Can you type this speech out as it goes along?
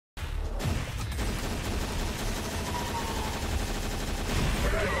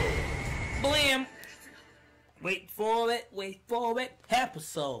Wait for it.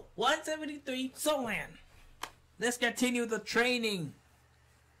 Episode 173, Soul Land. Let's continue the training.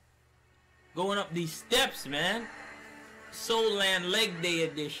 Going up these steps, man. Soul Land Leg Day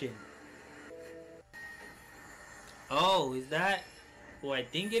edition. Oh, is that who I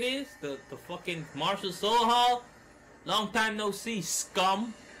think it is? The fucking Martial Soul Hall? Long time no see,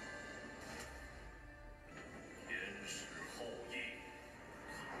 scum.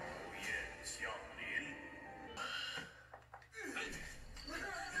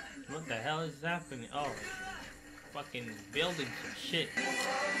 What the hell is happening? Oh, fucking buildings and shit.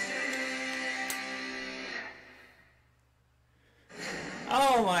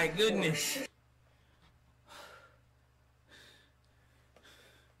 Oh my goodness.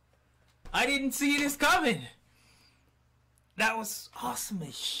 I didn't see this coming. That was awesome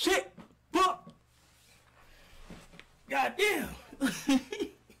as shit. God damn.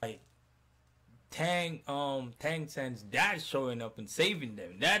 Like Tang Sen's dad showing up and saving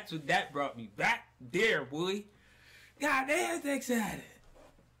them. That's what that brought me back there, boy. God damn, Tang Sen.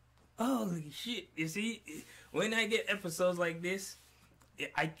 Holy shit. You see, when I get episodes like this,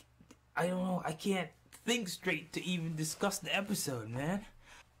 I don't know, I can't think straight to even discuss the episode, man.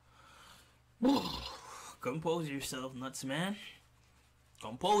 Compose yourself, nuts, man.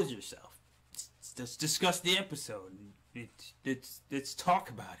 Compose yourself. Let's discuss the episode. Let's talk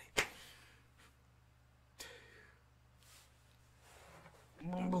about it.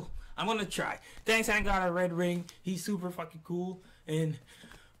 I'm gonna try. Thanks, I got a red ring. He's super fucking cool, and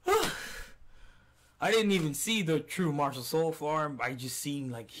I didn't even see the true Martial Soul form. I just seen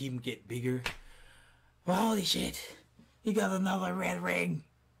like him get bigger. But holy shit, he got another red ring.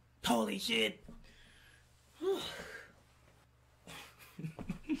 Holy shit.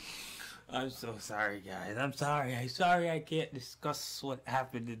 I'm so sorry, guys. I'm sorry I can't discuss what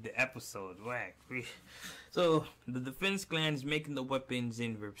happened in the episode. Whack. So, the defense clan is making the weapons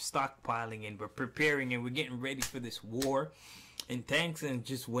and we're stockpiling and we're preparing and we're getting ready for this war. And Tang Sen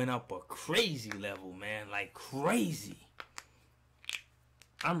just went up a crazy level, man. Like, crazy.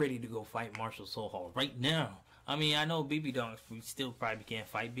 I'm ready to go fight Martial Soul Hall right now. I mean, I know BB Dog, we still probably can't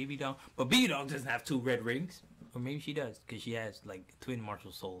fight BB Dog, but BB Dog doesn't have 2 red rings. Or maybe she does, because she has, like, twin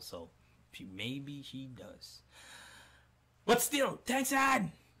Martial Souls, so maybe she does. But still, Tang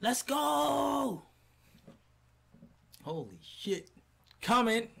Sen, let's go! Holy shit.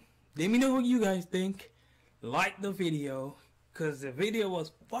 Comment, let me know what you guys think. Like the video, because the video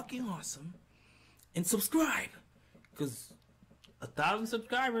was fucking awesome. And subscribe, because 1,000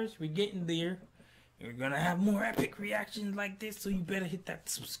 subscribers, we're getting there. We're gonna have more epic reactions like this, so you better hit that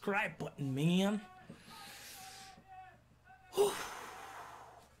subscribe button, man. Whew.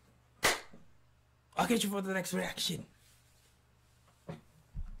 I'll catch you for the next reaction.